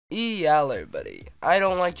Hello everybody, I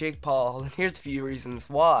don't like Jake Paul, and here's a few reasons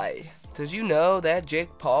why. Did you know that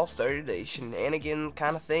Jake Paul started a shenanigans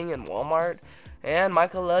kind of thing in Walmart, and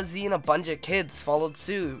Michael Luzzi and a bunch of kids followed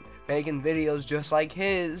suit, making videos just like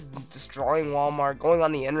his, destroying Walmart, going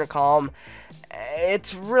on the intercom.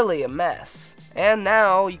 It's really a mess. And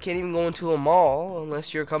now you can't even go into a mall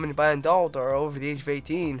unless you're accompanied by an adult or over the age of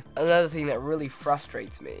 18. Another thing that really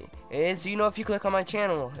frustrates me is, if you click on my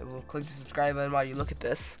channel, it will click the subscribe button while you look at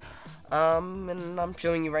this. And I'm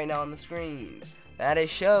showing you right now on the screen that it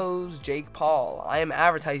shows Jake Paul. I am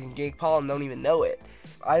advertising Jake Paul and don't even know it.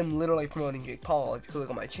 I'm literally promoting Jake Paul if you click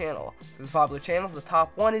on my channel. There's popular channels. The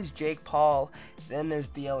top one is Jake Paul. Then there's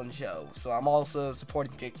The Ellen Show. So I'm also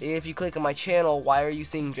supporting Jake. If you click on my channel, why are you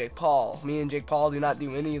seeing Jake Paul? Me and Jake Paul do not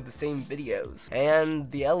do any of the same videos.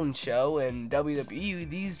 And The Ellen Show and WWE,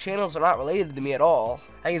 these channels are not related to me at all.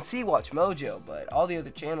 I can see Watch Mojo, but all the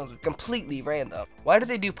other channels are completely random. Why do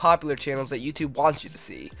they do popular channels that YouTube wants you to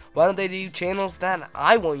see? Why don't they do channels that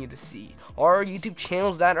I want you to see? Or YouTube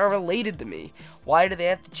channels that are related to me? Why do they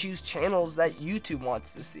have to choose channels that YouTube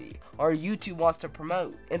wants to see? Or YouTube wants to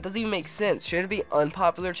promote? It doesn't even make sense. Should it be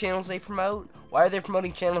unpopular channels they promote? Why are they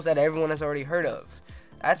promoting channels that everyone has already heard of?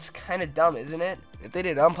 That's kind of dumb, isn't it? If they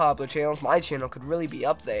did unpopular channels, my channel could really be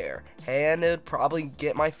up there. And it would probably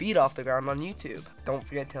get my feet off the ground on YouTube. Don't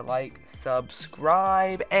forget to like,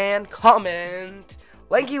 subscribe, and comment.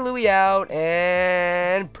 Lanky Louie out,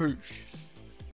 and peace.